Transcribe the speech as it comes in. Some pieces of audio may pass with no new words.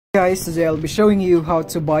Guys, today I'll be showing you how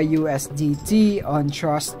to buy USDT on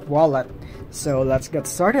Trust Wallet. So let's get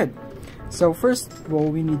started. So first,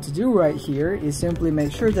 what we need to do right here is simply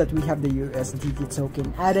make sure that we have the USDT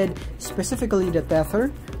token added, specifically the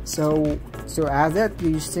Tether. So to add that,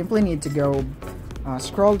 you simply need to go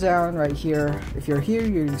scroll down right here. If you're here,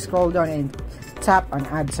 you scroll down and tap on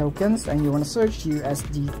add tokens, and you want to search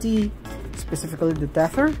USDT, specifically the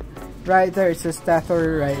Tether. Right there it says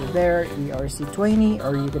Tether right there, ERC20,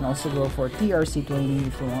 or you can also go for TRC20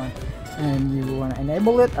 if you want, and you want to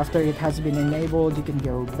enable it. After it has been enabled, you can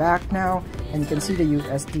go back now and you can see the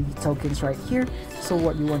USDT tokens right here. So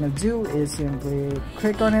what you want to do is simply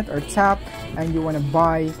click on it or tap, and you want to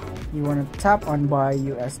tap on buy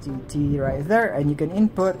USDT right there, and you can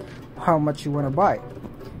input how much you want to buy.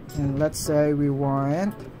 And let's say we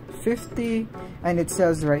want 50, and it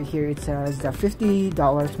says right here, it says the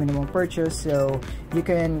 $50 minimum purchase, so you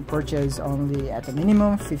can purchase only at a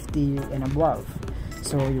minimum 50 and above.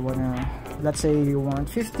 So you wanna, let's say you want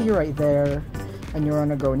 50 right there, and you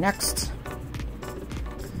wanna go next.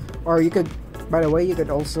 Or you could, by the way, you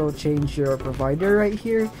could also change your provider right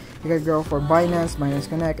here. You could go for Binance, Binance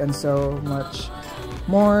Connect, and so much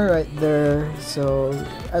more right there. So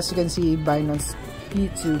as you can see, Binance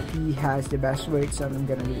P2P has the best rate, so I'm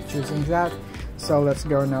gonna be choosing that. So let's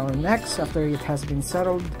go now next after it has been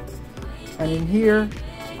settled. And in here,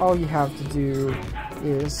 all you have to do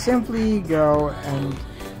is simply go and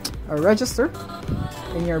register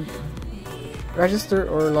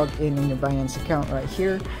or log in your Binance account right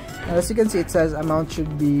here. And as you can see, it says amount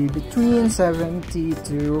should be between 70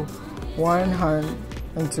 to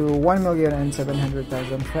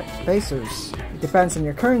 1,700,000 pesos. It depends on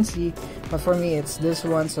your currency, but for me it's this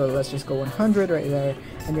one, so let's just go 100 right there.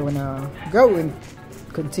 And you wanna go and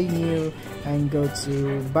continue and go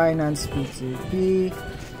to Binance P2P,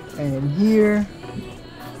 and in here,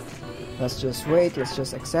 let's just wait, let's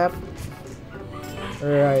just accept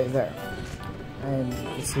right there, and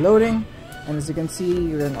it's loading. And as you can see,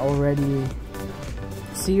 you can already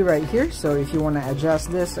see right here. So if you want to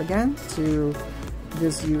adjust this again to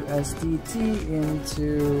this USDT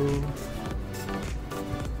into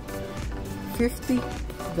 50,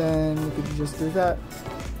 then you could just do that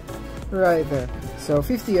right there. So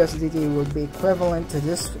 50 USDT would be equivalent to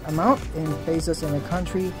this amount in pesos in the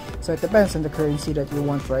country. So it depends on the currency that you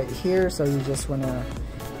want right here. So you just want to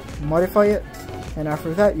modify it, and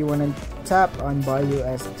after that you want to tap on buy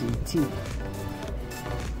USDT.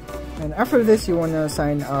 And after this, you want to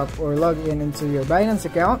sign up or log in into your Binance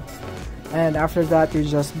account, and after that you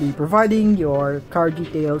just be providing your card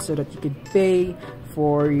details so that you could pay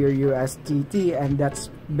for your USDT, and that's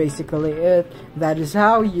basically it. That is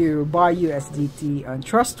how you buy USDT on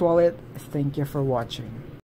Trust Wallet. Thank you for watching.